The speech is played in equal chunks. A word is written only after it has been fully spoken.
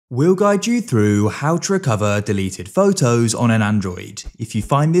We'll guide you through how to recover deleted photos on an Android. If you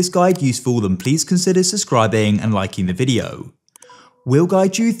find this guide useful, then please consider subscribing and liking the video. We'll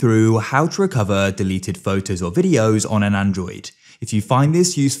guide you through how to recover deleted photos or videos on an Android. If you find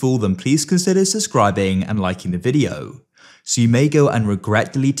this useful, then please consider subscribing and liking the video. So you may go and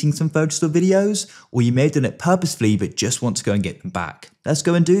regret deleting some photos or videos, or you may have done it purposefully but just want to go and get them back. Let's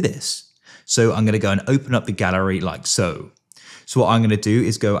go and do this. So I'm going to go and open up the gallery like so. So what I'm going to do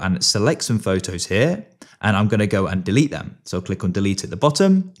is go and select some photos here, and I'm going to go and delete them. So click on delete at the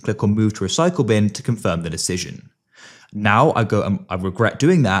bottom, click on move to recycle bin to confirm the decision. Now I regret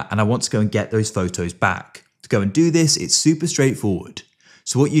doing that and I want to go and get those photos back. To go and do this, it's super straightforward.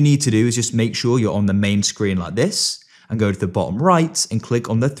 So what you need to do is just make sure you're on the main screen like this and go to the bottom right and click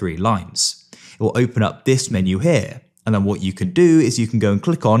on the three lines. It will open up this menu here. And then what you can do is you can go and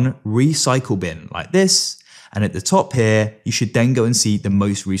click on recycle bin like this. And at the top here, you should then go and see the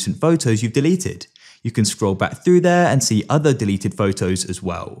most recent photos you've deleted. You can scroll back through there and see other deleted photos as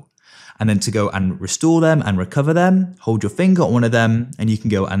well. And then to go and restore them and recover them, hold your finger on one of them and you can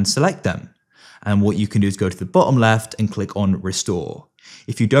go and select them. And what you can do is go to the bottom left and click on restore.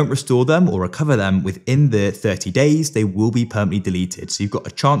 If you don't restore them or recover them within the 30 days, they will be permanently deleted. So you've got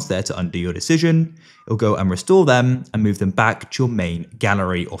a chance there to undo your decision. It'll go and restore them and move them back to your main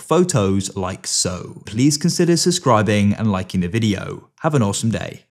gallery or photos like so. Please consider subscribing and liking the video. Have an awesome day.